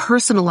really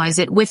personalize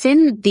it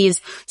within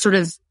these sort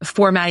of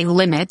formatting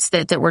limits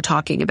that we're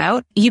talking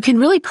about. You can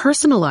really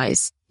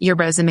personalize your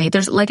resume.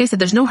 Like I said,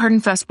 there's no hard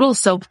and fast rules.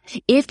 So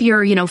if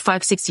you're,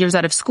 5-6 years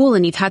out of school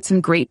and you've had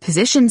some great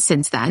positions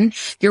since then,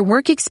 your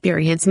work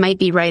experience might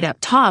be right up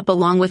top,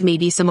 along with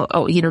maybe some,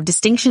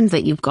 distinctions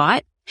that you've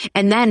got,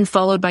 and then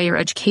followed by your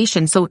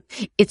education. So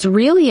it's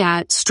really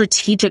a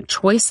strategic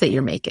choice that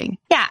you're making.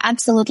 Yeah,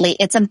 absolutely.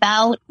 It's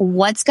about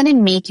what's going to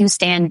make you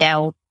stand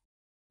out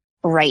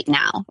right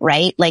now,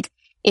 right? Like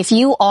if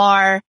you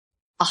are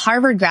a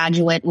Harvard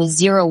graduate with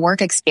 0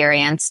 work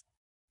experience,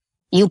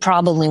 you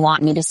probably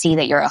want me to see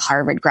that you're a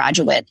Harvard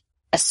graduate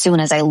as soon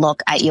as I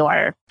look at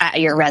your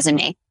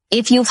resume.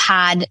 If you've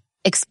had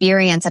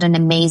experience at an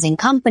amazing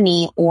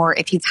company, or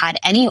if you've had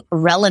any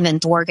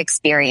relevant work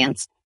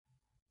experience,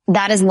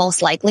 that is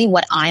most likely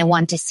what I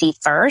want to see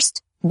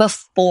first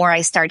before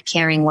I start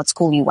caring what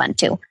school you went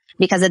to.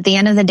 Because at the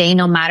end of the day,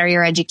 no matter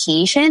your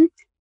education,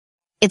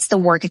 it's the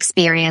work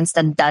experience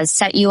that does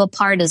set you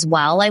apart as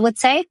well, I would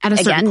say. At a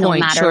certain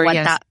point, no matter sure, what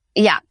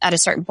yes. at a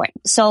certain point.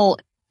 So,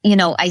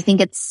 I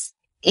think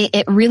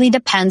it really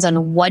depends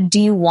on what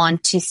do you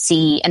want to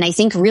see. And I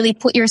think really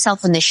put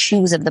yourself in the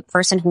shoes of the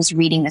person who's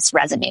reading this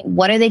resume.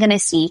 What are they going to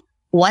see?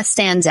 What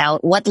stands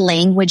out? What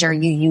language are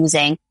you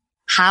using?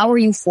 How are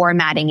you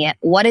formatting it?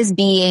 What is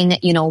being,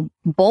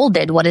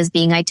 bolded? What is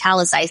being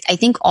italicized? I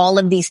think all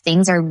of these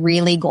things are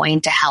really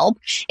going to help.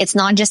 It's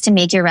not just to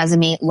make your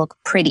resume look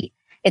pretty.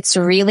 It's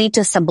really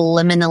to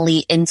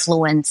subliminally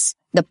influence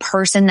the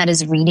person that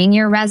is reading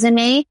your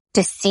resume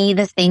to see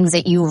the things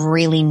that you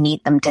really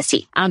need them to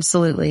see.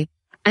 Absolutely.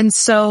 And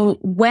so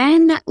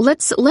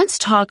let's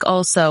talk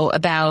also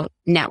about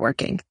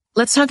networking.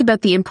 Let's talk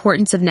about the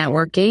importance of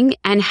networking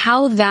and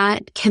how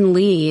that can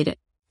lead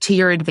to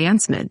your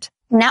advancement.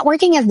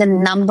 Networking is the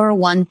number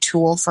one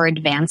tool for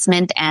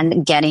advancement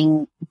and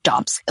getting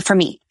jobs for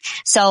me.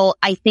 So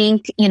I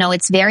think,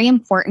 it's very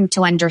important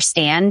to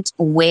understand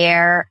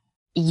where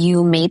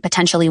you may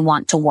potentially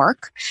want to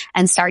work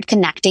and start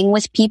connecting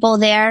with people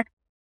there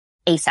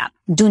ASAP.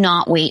 Do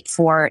not wait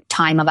for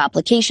time of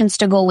applications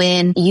to go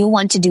in. You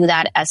want to do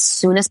that as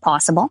soon as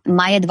possible.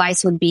 My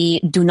advice would be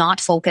do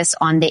not focus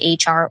on the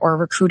HR or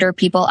recruiter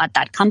people at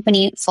that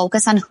company.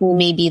 Focus on who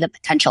may be the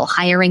potential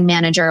hiring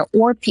manager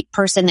or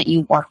person that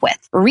you work with.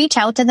 Reach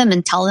out to them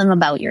and tell them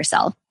about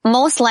yourself.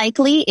 Most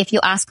likely, if you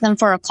ask them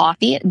for a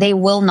coffee, they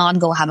will not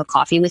go have a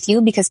coffee with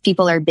you because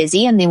people are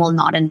busy and they will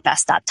not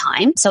invest that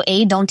time. So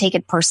A, don't take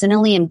it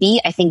personally, and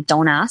B, I think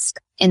don't ask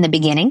in the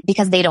beginning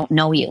because they don't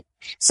know you.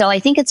 So I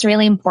think it's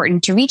really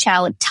important to reach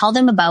out, tell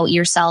them about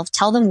yourself,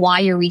 tell them why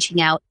you're reaching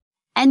out,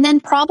 and then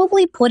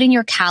probably put in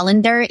your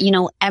calendar,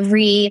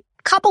 every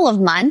couple of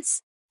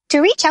months to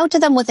reach out to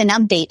them with an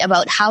update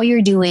about how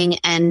you're doing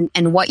and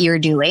what you're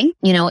doing.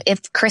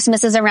 If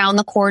Christmas is around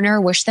the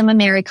corner, wish them a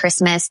Merry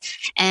Christmas.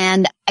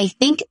 And I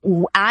think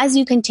as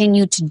you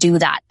continue to do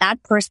that,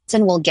 that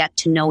person will get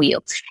to know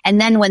you. And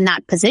then when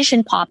that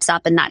position pops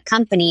up in that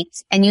company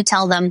and you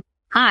tell them,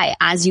 hi,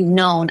 as you've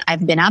known,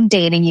 I've been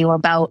updating you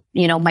about,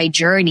 my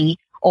journey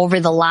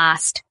over the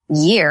last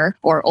year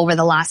or over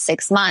the last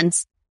 6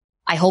 months.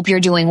 I hope you're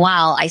doing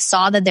well. I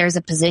saw that there's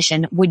a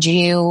position. Would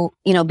you,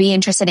 be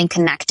interested in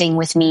connecting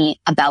with me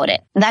about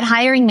it? That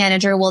hiring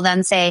manager will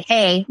then say,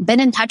 hey, been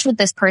in touch with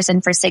this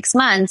person for 6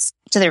 months,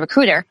 to the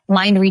recruiter.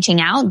 Mind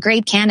reaching out?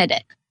 Great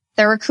candidate.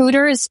 The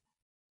recruiters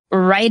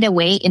right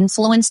away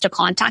influence to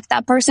contact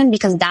that person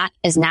because that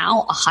is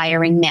now a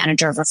hiring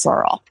manager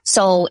referral.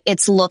 So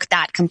it's looked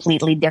at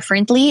completely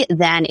differently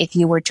than if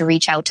you were to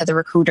reach out to the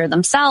recruiter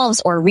themselves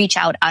or reach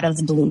out of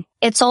the blue.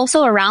 It's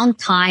also around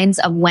times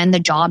of when the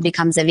job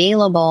becomes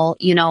available,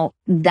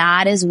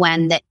 that is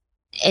when the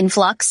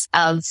influx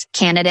of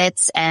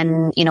candidates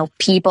and,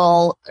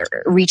 people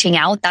reaching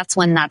out, that's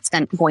when that's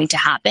going to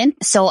happen.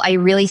 So I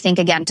really think,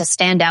 again, to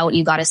stand out,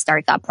 you got to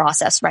start that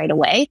process right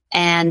away.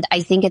 And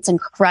I think it's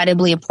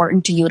incredibly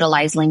important to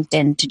utilize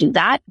LinkedIn to do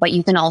that. But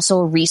you can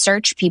also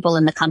research people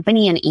in the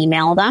company and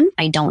email them.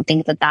 I don't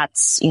think that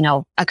that's,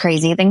 a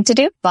crazy thing to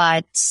do,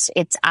 but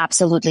it's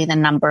absolutely the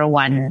number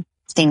one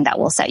thing that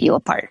will set you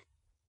apart.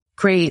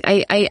 Great.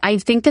 I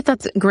think that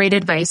that's great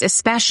advice,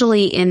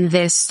 especially in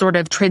this sort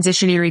of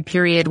transitionary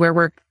period where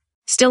we're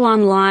still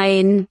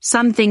online.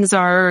 Some things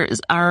are,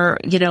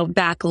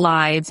 back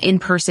live in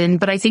person,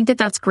 but I think that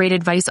that's great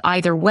advice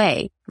either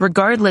way,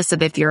 regardless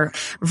of if you're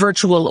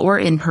virtual or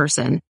in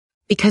person,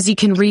 because you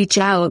can reach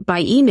out by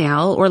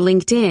email or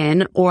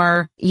LinkedIn,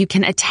 or you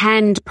can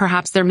attend.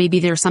 Perhaps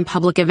there's some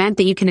public event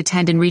that you can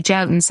attend and reach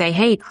out and say,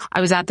 hey, I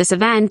was at this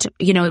event.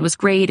 It was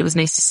great. It was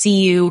nice to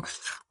see you.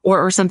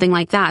 Or something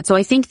like that. So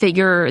I think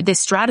that this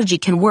strategy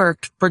can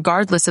work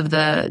regardless of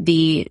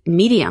the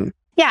medium.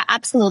 Yeah,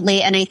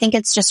 absolutely. And I think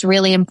it's just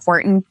really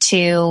important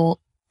to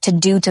to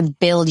do to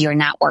build your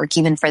network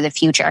even for the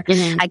future.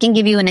 Mm-hmm. I can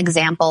give you an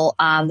example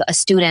of a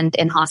student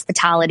in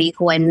hospitality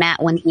who I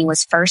met when he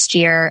was first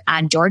year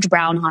at George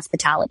Brown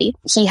Hospitality.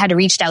 He had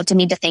reached out to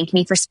me to thank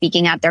me for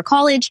speaking at their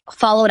college,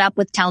 followed up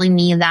with telling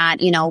me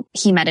that, you know,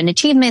 he met an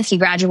achievement, he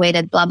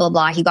graduated, blah, blah,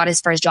 blah. He got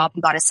his first job,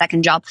 he got his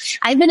second job.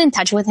 I've been in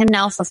touch with him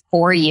now for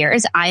 4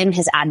 years. I am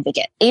his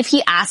advocate. If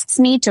he asks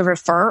me to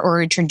refer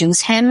or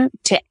introduce him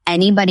to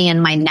anybody in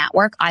my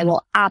network, I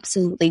will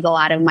absolutely go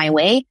out of my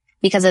way.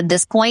 Because at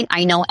this point,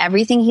 I know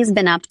everything he's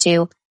been up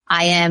to.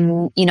 I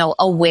am, you know,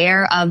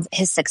 aware of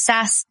his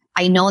success.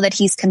 I know that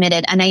he's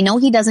committed, and I know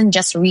he doesn't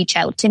just reach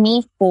out to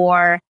me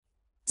for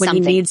when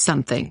something. he needs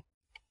something.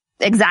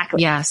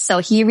 Exactly. Yes. So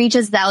he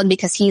reaches out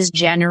because he's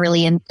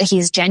genuinely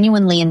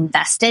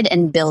invested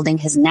in building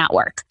his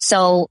network.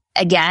 So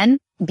again,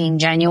 being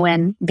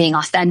genuine, being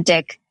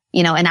authentic,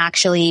 you know, and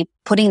actually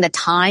putting the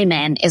time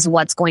in is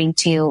what's going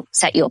to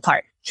set you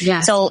apart. Yeah.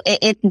 So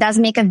it does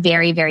make a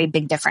very, very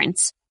big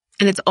difference.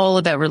 And it's all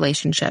about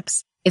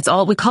relationships.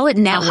 We call it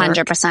network,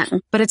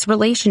 100%. but it's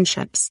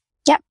relationships.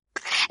 Yep.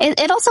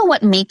 It also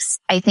what makes,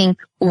 I think,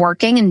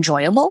 working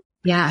enjoyable.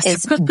 Yes.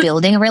 Is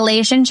building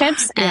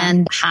relationships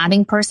and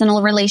having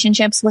personal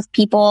relationships with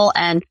people.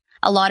 And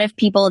a lot of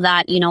people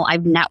that, you know,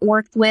 I've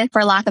networked with,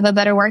 for lack of a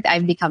better word,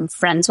 I've become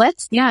friends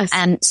with. Yes.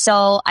 And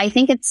so I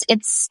think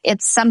it's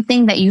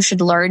something that you should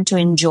learn to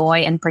enjoy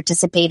and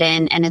participate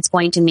in. And it's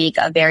going to make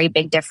a very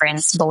big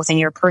difference both in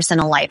your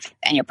personal life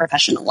and your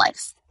professional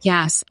life.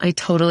 Yes, I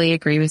totally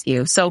agree with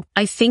you. So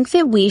I think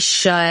that we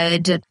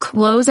should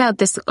close out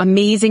this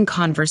amazing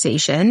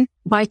conversation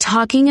by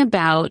talking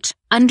about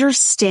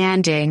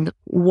understanding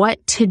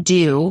what to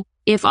do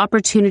if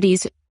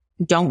opportunities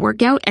don't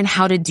work out and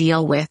how to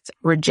deal with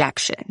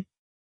rejection.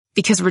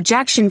 Because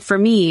rejection for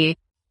me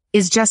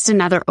is just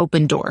another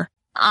open door.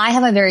 I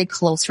have a very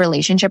close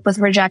relationship with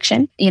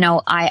rejection. You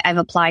know, I've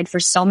applied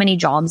for so many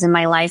jobs in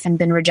my life and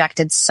been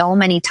rejected so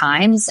many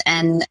times.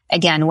 And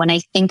again, when I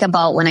think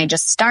about when I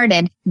just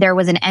started, there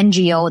was an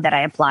NGO that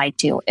I applied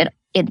to.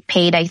 It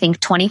paid, I think,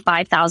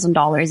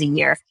 $25,000 a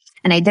year.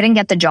 And I didn't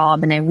get the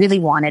job and I really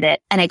wanted it.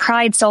 And I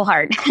cried so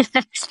hard.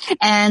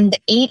 And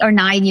 8 or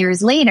 9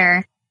 years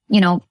later,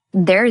 you know,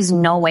 there is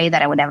no way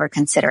that I would ever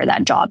consider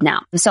that job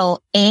now.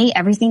 So A,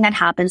 everything that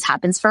happens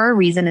for a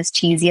reason, as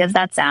cheesy as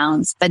that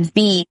sounds. But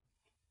B,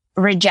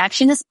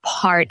 rejection is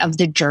part of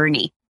the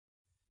journey.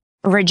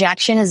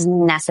 Rejection is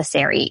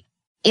necessary.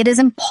 It is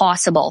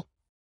impossible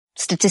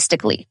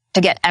statistically to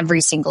get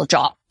every single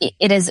job.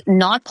 It is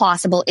not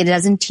possible. It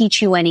doesn't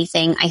teach you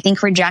anything. I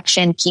think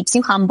rejection keeps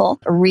you humble,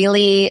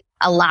 really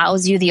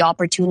allows you the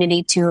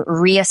opportunity to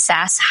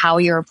reassess how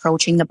you're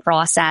approaching the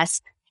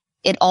process.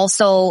 It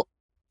also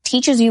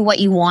teaches you what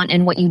you want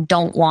and what you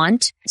don't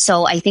want.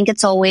 So I think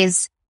it's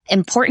always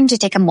important to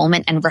take a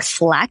moment and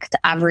reflect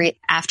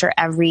after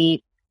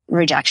every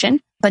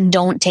rejection, but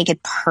don't take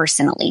it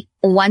personally.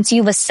 Once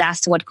you've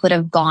assessed what could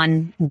have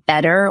gone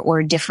better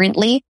or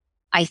differently,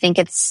 I think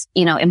it's,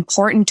 you know,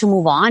 important to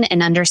move on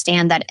and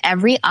understand that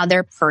every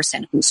other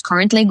person who's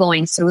currently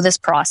going through this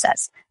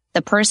process,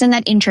 the person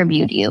that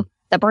interviewed you,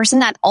 the person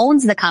that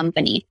owns the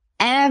company,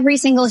 every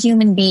single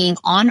human being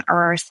on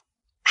earth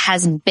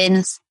has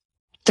been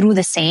through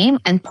the same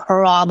and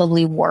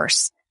probably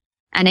worse.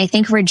 And I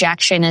think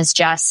rejection is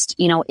just,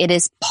 you know, it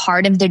is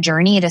part of the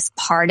journey. It is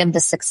part of the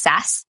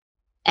success.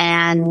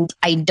 And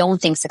I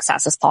don't think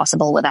success is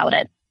possible without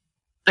it.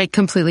 I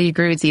completely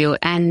agree with you.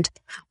 And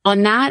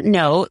on that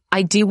note,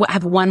 I do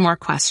have one more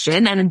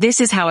question. And this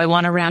is how I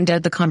want to round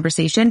out the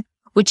conversation,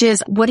 which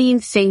is, what do you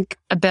think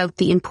about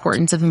the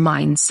importance of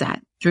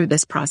mindset through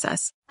this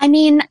process? I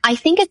mean, I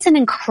think it's an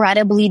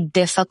incredibly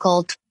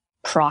difficult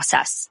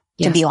process,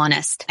 to be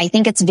honest. I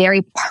think it's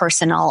very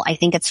personal. I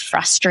think it's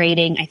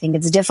frustrating. I think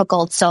it's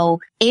difficult. So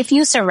if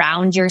you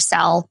surround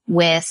yourself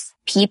with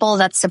people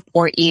that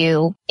support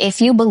you,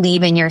 if you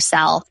believe in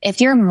yourself,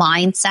 if your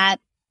mindset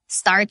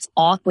starts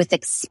off with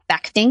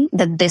expecting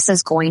that this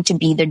is going to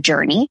be the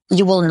journey,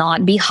 you will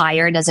not be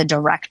hired as a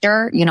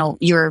director, you know,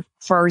 your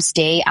first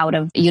day out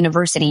of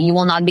university. You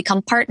will not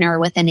become partner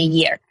within a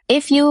year.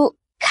 If you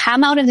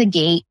come out of the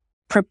gate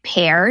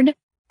prepared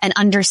and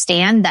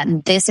understand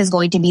that this is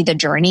going to be the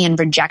journey and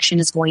rejection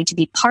is going to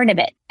be part of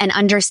it, and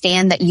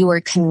understand that you are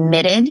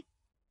committed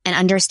and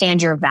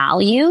understand your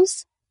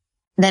values,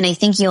 then I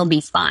think you'll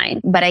be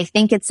fine. But I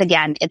think it's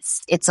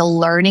a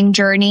learning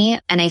journey.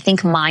 And I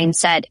think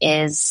mindset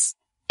is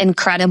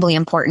incredibly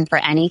important for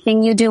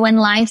anything you do in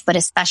life, but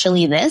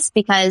especially this,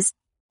 because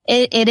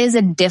it is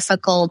a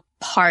difficult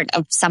part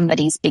of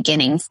somebody's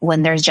beginnings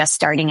when they're just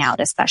starting out,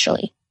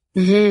 especially.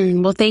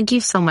 Mm-hmm. Well, thank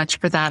you so much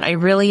for that. I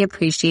really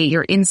appreciate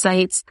your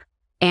insights,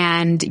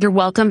 and you're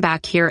welcome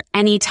back here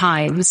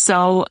anytime.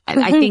 So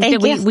I think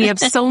that we have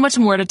so much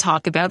more to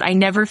talk about. I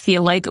never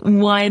feel like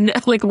one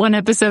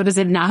episode is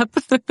enough,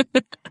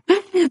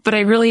 but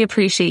I really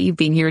appreciate you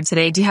being here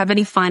today. Do you have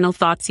any final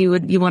thoughts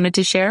you wanted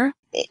to share?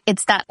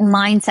 It's that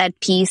mindset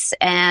piece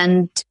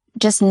and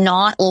just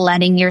not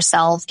letting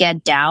yourself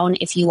get down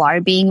if you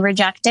are being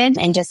rejected,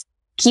 and just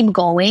keep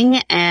going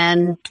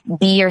and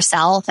be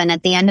yourself. And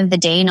at the end of the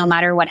day, no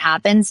matter what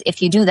happens,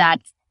 if you do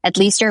that, at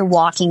least you're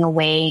walking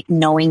away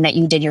knowing that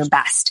you did your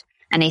best.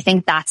 And I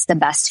think that's the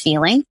best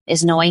feeling,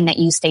 is knowing that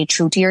you stay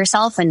true to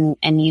yourself and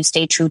you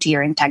stay true to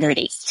your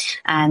integrity.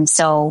 And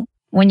so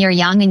when you're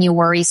young and you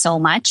worry so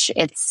much,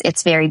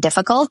 it's very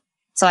difficult.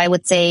 So I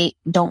would say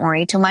don't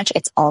worry too much.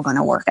 It's all going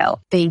to work out.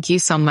 Thank you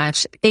so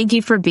much. Thank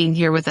you for being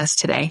here with us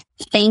today.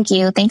 Thank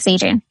you. Thanks,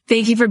 Adrian.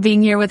 Thank you for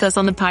being here with us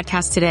on the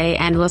podcast today,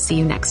 and we'll see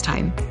you next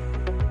time.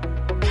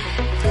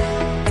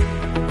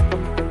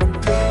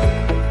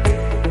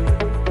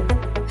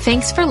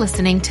 Thanks for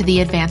listening to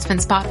the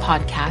Advancement Spot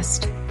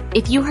podcast.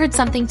 If you heard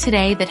something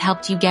today that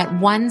helped you get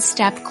one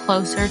step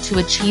closer to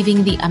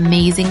achieving the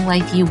amazing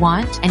life you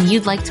want, and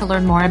you'd like to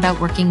learn more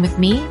about working with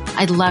me,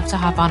 I'd love to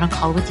hop on a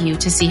call with you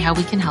to see how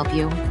we can help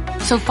you.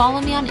 So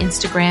follow me on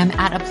Instagram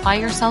at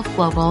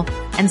ApplyYourselfGlobal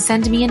and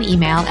send me an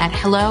email at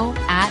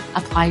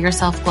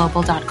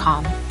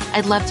hello@applyyourselfglobal.com.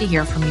 I'd love to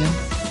hear from you.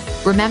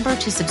 Remember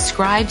to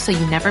subscribe so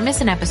you never miss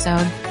an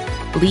episode.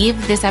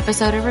 Leave this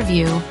episode a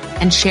review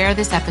and share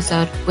this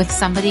episode with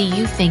somebody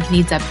you think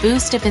needs a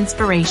boost of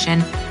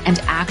inspiration and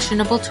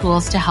actionable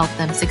tools to help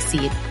them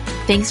succeed.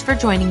 Thanks for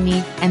joining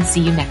me, and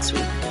see you next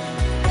week.